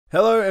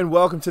Hello and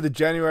welcome to the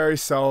January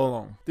sew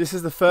along. This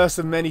is the first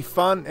of many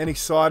fun and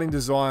exciting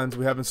designs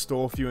we have in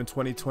store for you in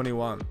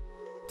 2021.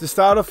 To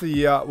start off the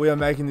year, we are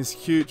making this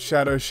cute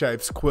shadow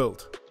shapes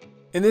quilt.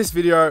 In this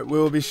video, we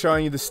will be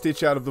showing you the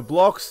stitch out of the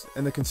blocks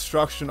and the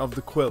construction of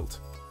the quilt.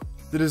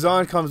 The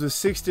design comes with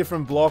 6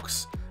 different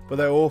blocks, but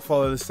they all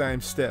follow the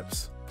same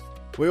steps.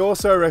 We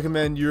also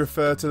recommend you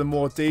refer to the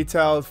more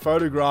detailed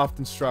photographed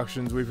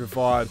instructions we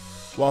provide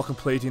while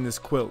completing this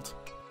quilt.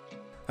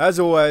 As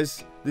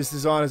always, this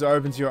design is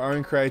open to your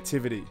own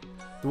creativity.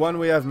 The one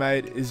we have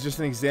made is just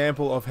an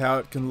example of how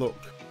it can look.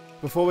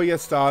 Before we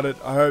get started,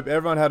 I hope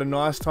everyone had a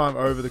nice time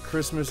over the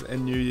Christmas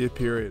and New Year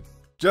period.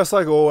 Just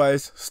like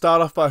always,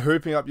 start off by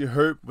hooping up your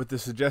hoop with the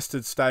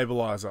suggested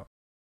stabilizer.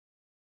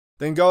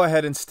 Then go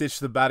ahead and stitch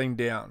the batting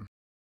down.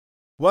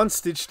 Once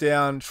stitched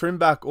down, trim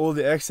back all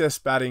the excess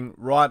batting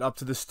right up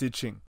to the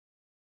stitching.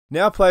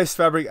 Now place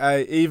fabric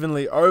A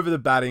evenly over the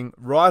batting,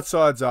 right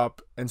sides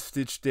up, and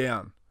stitch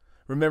down,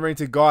 remembering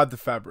to guide the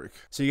fabric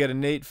so you get a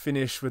neat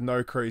finish with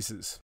no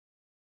creases.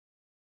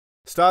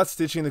 Start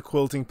stitching the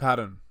quilting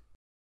pattern.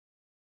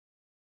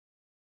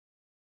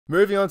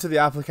 Moving on to the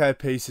applique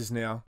pieces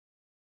now.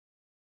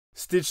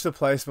 Stitch the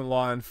placement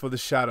line for the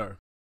shadow.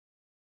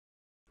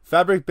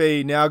 Fabric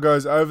B now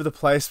goes over the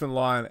placement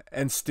line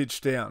and stitch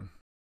down.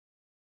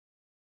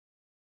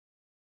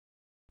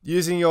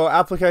 Using your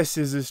applique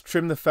scissors,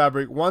 trim the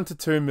fabric 1 to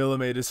 2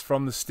 mm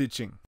from the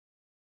stitching.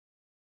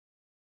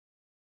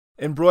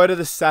 Embroider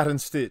the satin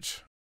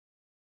stitch.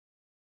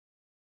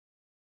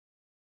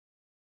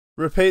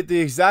 Repeat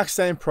the exact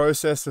same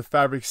process for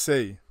fabric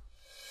C.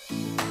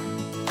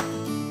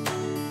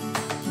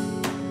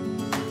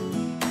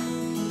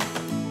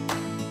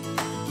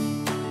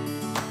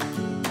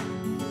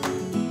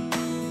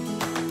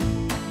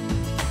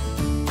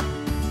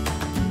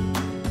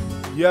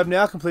 You have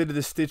now completed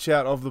the stitch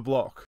out of the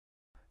block.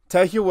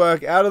 Take your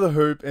work out of the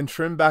hoop and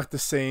trim back the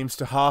seams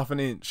to 1/2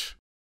 inch.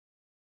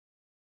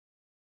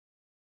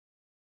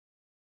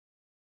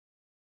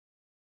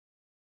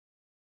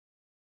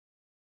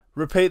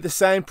 Repeat the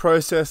same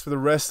process for the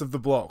rest of the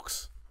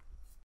blocks.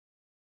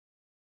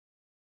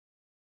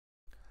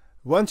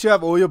 Once you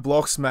have all your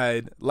blocks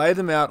made, lay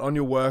them out on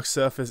your work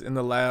surface in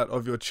the layout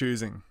of your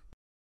choosing.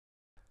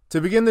 To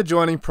begin the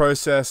joining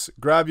process,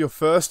 grab your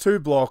first 2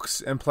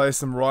 blocks and place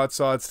them right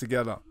sides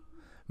together,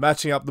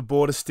 matching up the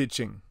border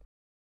stitching.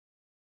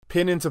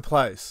 Pin into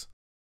place.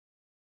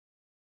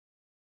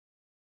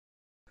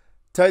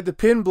 Take the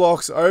pin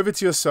blocks over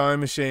to your sewing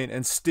machine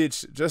and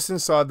stitch just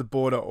inside the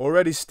border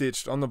already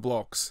stitched on the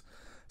blocks,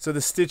 so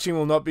the stitching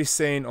will not be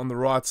seen on the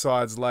right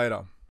sides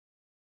later.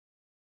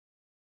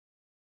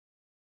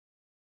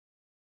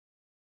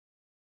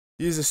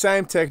 Use the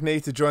same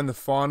technique to join the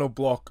final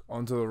block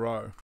onto the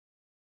row.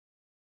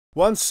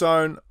 Once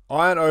sewn,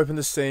 iron open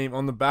the seam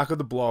on the back of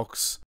the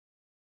blocks.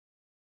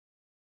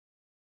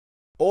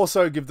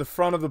 Also give the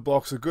front of the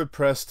blocks a good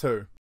press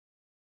too.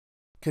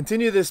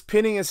 Continue this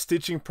pinning and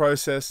stitching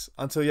process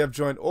until you have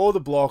joined all the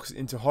blocks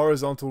into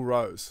horizontal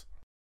rows.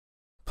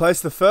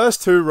 Place the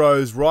first 2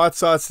 rows right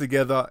sides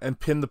together and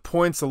pin the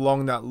points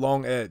along that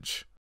long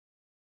edge.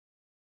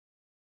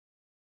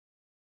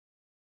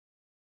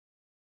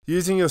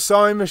 Using your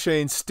sewing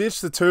machine,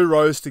 stitch the 2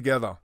 rows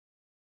together,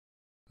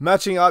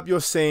 matching up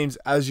your seams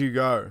as you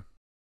go,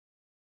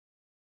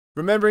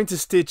 remembering to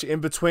stitch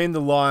in between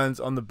the lines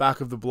on the back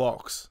of the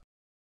blocks.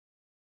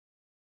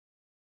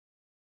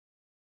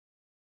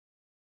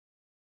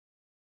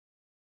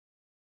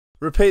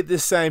 Repeat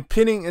this same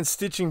pinning and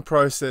stitching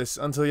process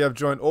until you have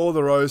joined all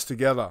the rows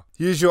together.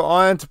 Use your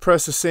iron to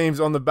press the seams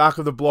on the back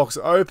of the blocks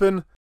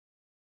open.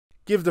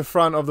 Give the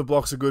front of the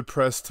blocks a good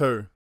press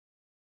too.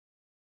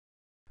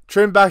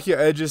 Trim back your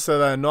edges so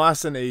they are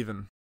nice and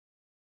even.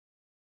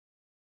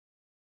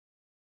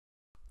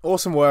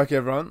 Awesome work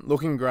everyone,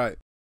 looking great.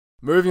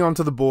 Moving on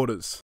to the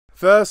borders.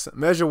 First,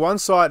 measure one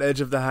side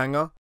edge of the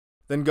hanger,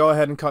 then go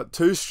ahead and cut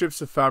 2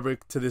 strips of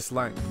fabric to this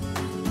length.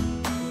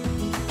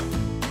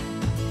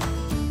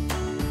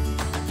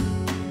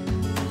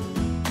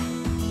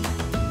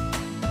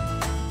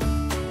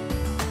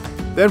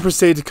 Then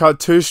proceed to cut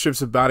 2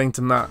 strips of batting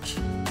to match.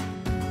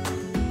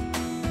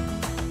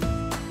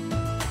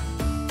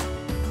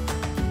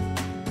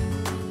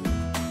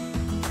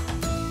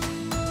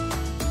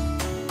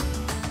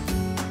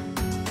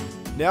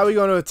 Now we're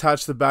going to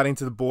attach the batting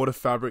to the border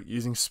fabric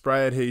using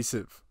spray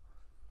adhesive.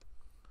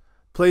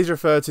 Please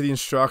refer to the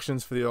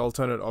instructions for the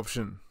alternate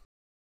option.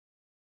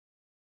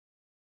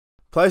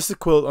 Place the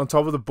quilt on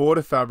top of the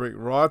border fabric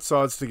right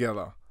sides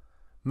together.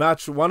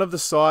 Match one of the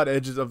side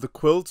edges of the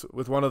quilt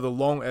with one of the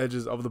long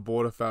edges of the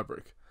border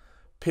fabric.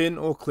 Pin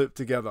or clip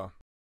together.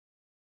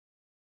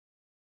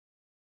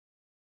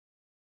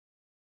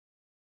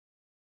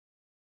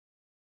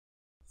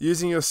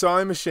 Using your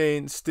sewing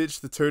machine,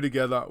 stitch the 2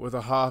 together with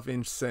a 1/2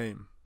 inch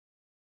seam.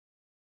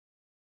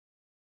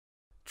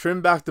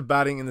 Trim back the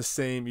batting in the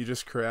seam you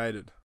just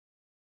created.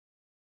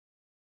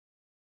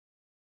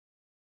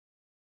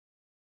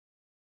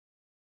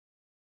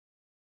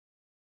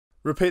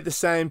 Repeat the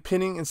same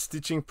pinning and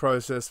stitching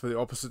process for the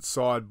opposite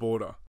side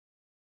border.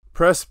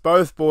 Press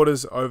both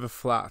borders over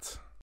flat.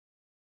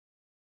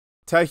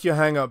 Take your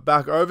hanger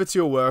back over to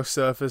your work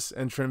surface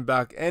and trim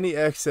back any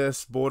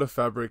excess border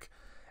fabric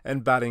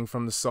and batting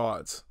from the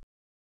sides,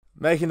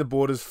 making the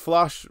borders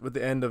flush with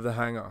the end of the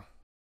hanger.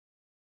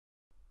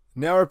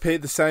 Now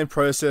repeat the same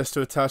process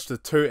to attach the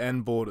two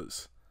end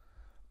borders.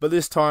 But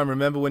this time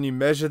remember, when you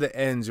measure the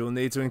ends, you'll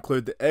need to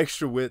include the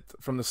extra width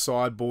from the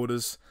side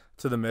borders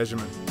to the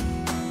measurement.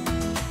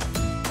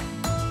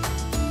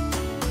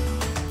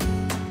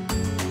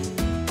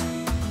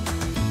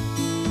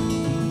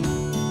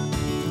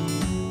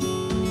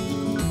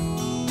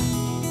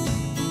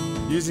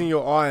 Using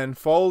your iron,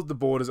 fold the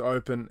borders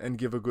open and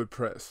give a good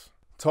press.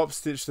 Top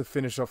stitch to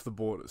finish off the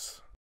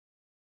borders.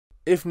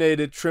 If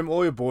needed, trim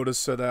all your borders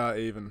so they are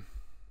even.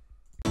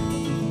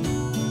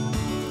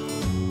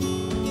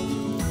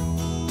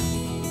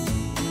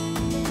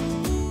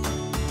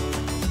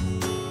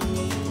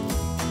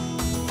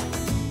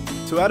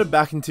 To add a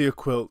backing to your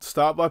quilt,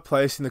 start by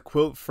placing the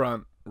quilt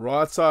front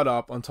right side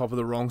up on top of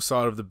the wrong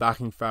side of the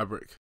backing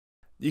fabric.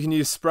 You can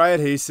use spray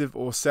adhesive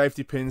or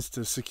safety pins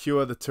to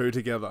secure the two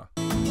together.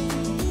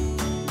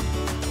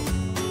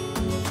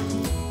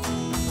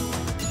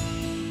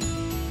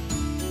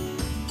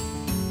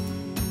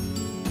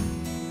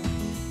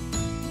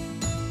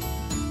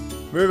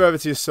 Move over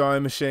to your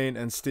sewing machine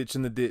and stitch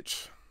in the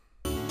ditch.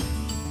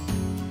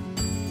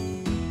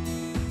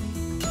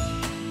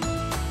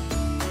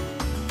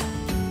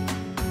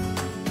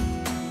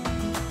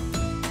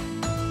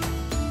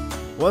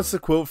 Once the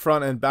quilt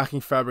front and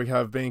backing fabric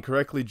have been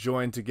correctly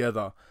joined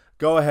together,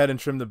 go ahead and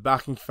trim the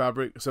backing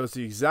fabric so it's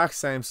the exact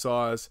same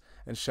size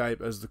and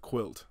shape as the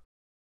quilt.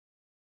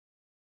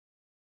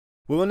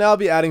 We will now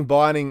be adding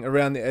binding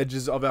around the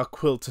edges of our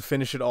quilt to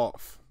finish it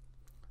off.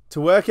 To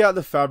work out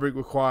the fabric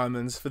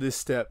requirements for this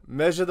step,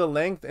 measure the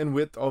length and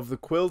width of the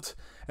quilt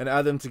and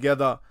add them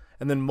together,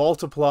 and then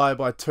multiply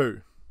by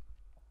 2.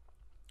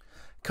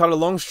 Cut a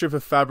long strip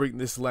of fabric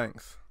this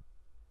length.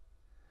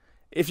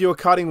 If you are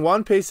cutting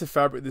one piece of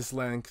fabric this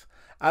length,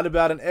 add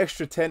about an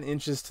extra 10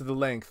 inches to the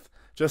length,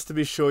 just to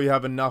be sure you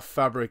have enough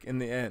fabric in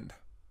the end.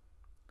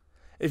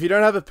 If you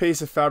don't have a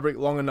piece of fabric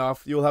long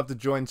enough, you'll have to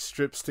join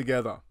strips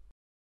together.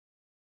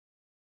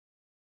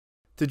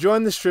 To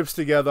join the strips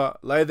together,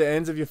 lay the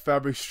ends of your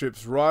fabric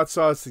strips right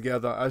sides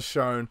together as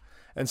shown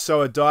and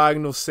sew a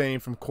diagonal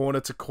seam from corner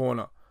to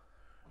corner,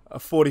 a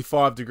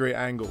 45-degree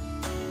angle.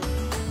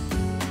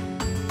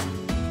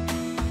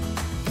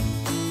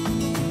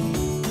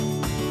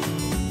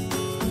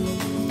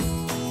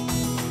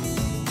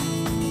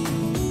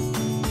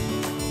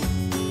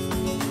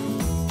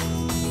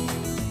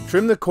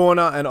 Trim the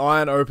corner and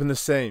iron open the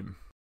seam.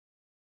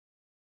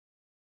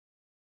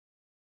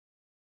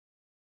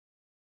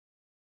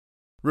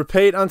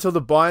 Repeat until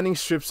the binding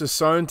strips are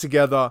sewn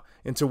together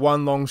into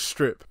one long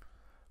strip.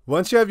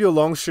 Once you have your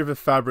long strip of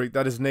fabric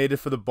that is needed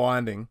for the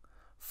binding,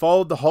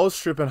 fold the whole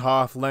strip in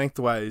half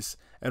lengthways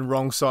and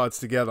wrong sides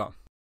together.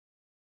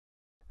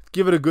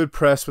 Give it a good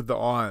press with the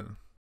iron.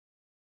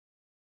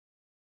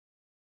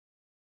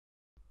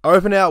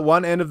 Open out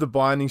one end of the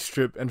binding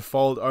strip and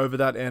fold over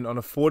that end on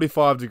a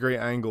 45-degree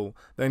angle,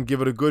 then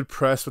give it a good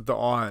press with the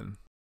iron.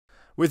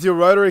 With your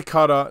rotary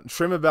cutter,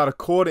 trim about a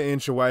 1/4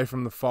 inch away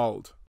from the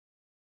fold.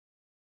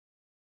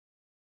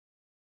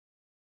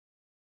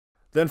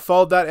 Then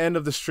fold that end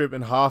of the strip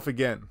in half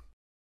again.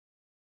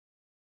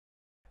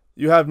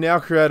 You have now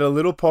created a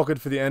little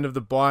pocket for the end of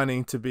the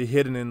binding to be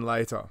hidden in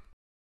later.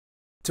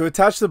 To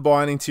attach the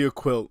binding to your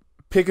quilt,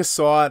 pick a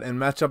side and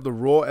match up the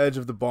raw edge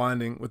of the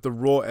binding with the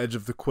raw edge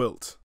of the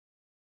quilt.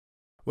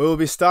 We will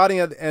be starting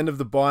at the end of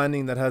the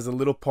binding that has a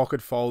little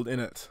pocket fold in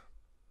it.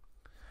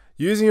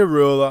 Using a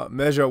ruler,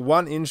 measure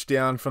 1 inch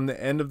down from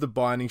the end of the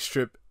binding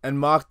strip and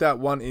mark that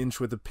 1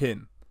 inch with a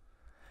pin.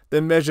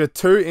 Then measure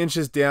 2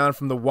 inches down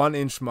from the 1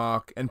 inch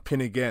mark and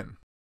pin again.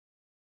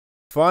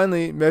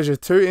 Finally, measure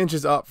 2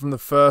 inches up from the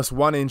first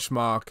 1 inch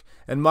mark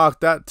and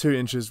mark that 2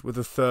 inches with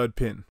a third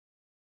pin.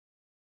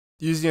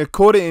 Using a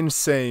 1/4 inch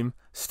seam,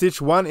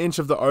 stitch 1 inch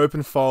of the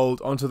open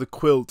fold onto the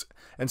quilt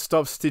and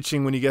stop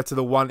stitching when you get to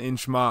the 1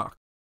 inch mark.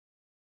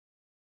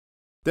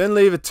 Then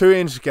leave a 2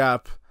 inch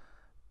gap.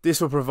 This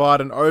will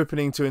provide an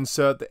opening to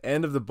insert the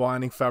end of the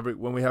binding fabric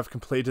when we have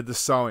completed the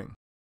sewing.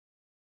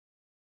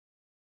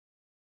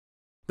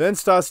 Then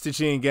start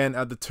stitching again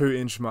at the 2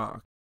 inch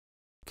mark.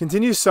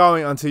 Continue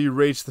sewing until you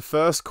reach the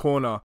first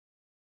corner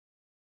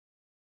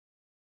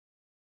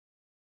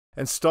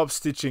and stop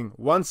stitching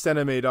 1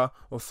 centimeter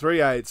or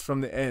 3/8 from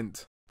the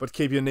end, but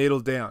keep your needle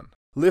down.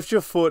 Lift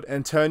your foot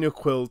and turn your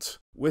quilt.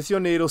 With your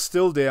needle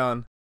still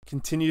down,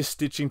 continue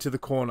stitching to the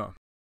corner.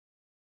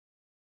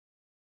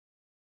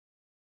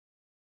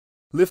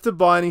 Lift the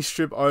binding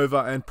strip over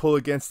and pull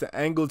against the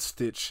angled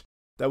stitch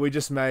that we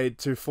just made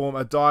to form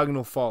a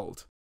diagonal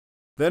fold.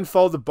 Then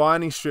fold the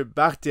binding strip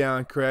back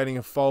down, creating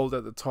a fold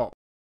at the top.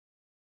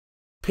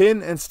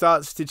 Pin and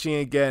start stitching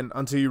again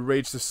until you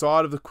reach the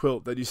side of the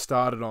quilt that you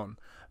started on,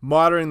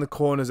 mitering the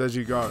corners as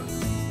you go.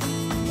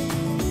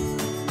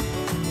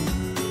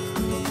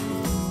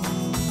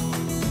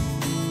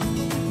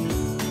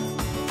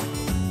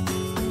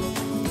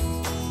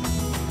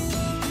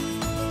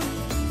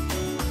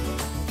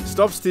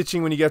 Stop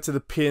stitching when you get to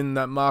the pin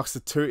that marks the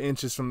 2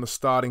 inches from the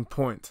starting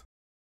point.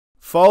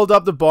 Fold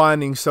up the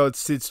binding so it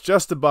sits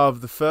just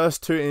above the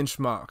first 2-inch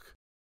mark.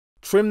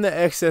 Trim the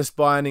excess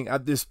binding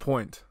at this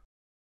point.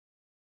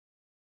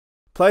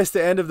 Place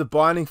the end of the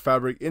binding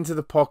fabric into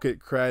the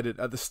pocket created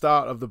at the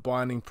start of the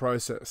binding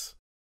process.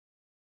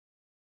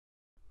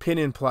 Pin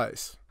in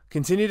place.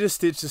 Continue to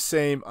stitch the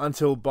seam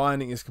until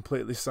binding is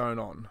completely sewn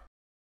on.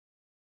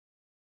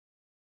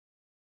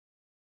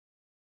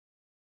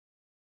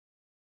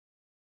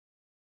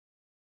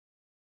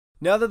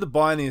 Now that the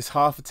binding is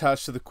half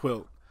attached to the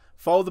quilt,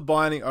 fold the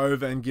binding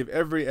over and give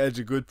every edge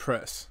a good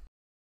press.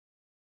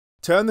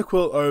 Turn the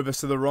quilt over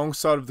so the wrong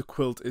side of the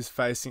quilt is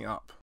facing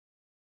up.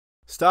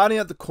 Starting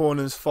at the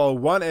corners,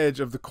 fold one edge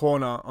of the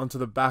corner onto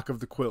the back of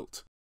the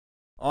quilt.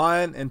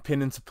 Iron and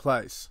pin into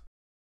place.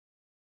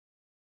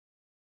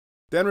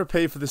 Then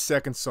repeat for the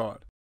second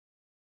side.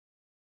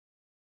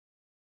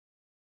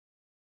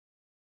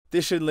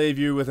 This should leave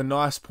you with a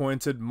nice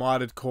pointed,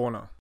 mitered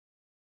corner.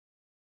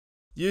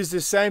 Use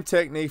this same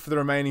technique for the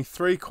remaining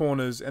 3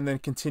 corners and then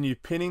continue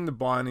pinning the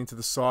binding to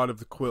the side of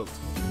the quilt.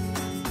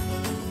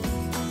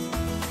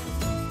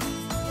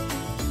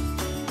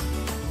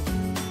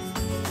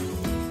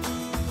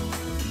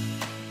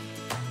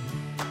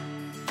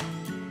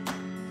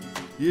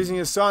 Using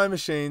a sewing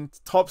machine,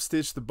 top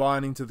stitch the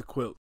binding to the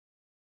quilt.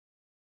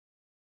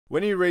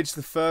 When you reach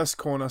the first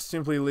corner,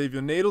 simply leave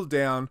your needle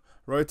down,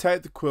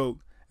 rotate the quilt,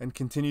 and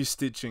continue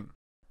stitching.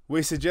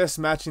 We suggest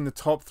matching the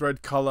top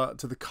thread colour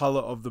to the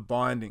colour of the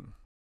binding.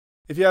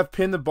 If you have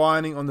pinned the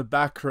binding on the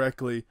back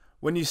correctly,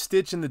 when you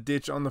stitch in the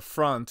ditch on the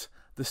front,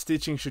 the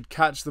stitching should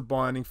catch the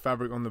binding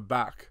fabric on the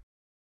back.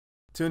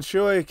 To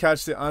ensure you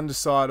catch the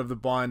underside of the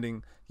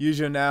binding, use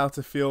your nail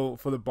to feel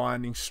for the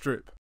binding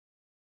strip.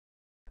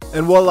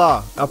 And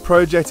voila, our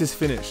project is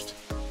finished.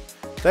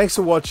 Thanks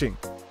for watching.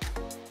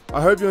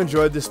 I hope you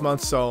enjoyed this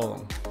month's sew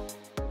along.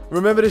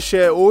 Remember to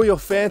share all your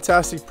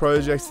fantastic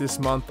projects this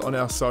month on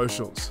our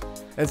socials.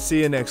 And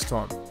see you next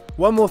time.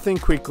 One more thing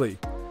quickly.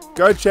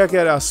 Go check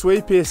out our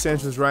Sweet Pea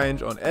Essentials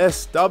range on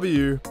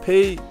swpea.com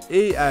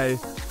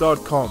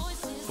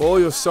for all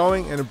your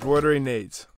sewing and embroidery needs.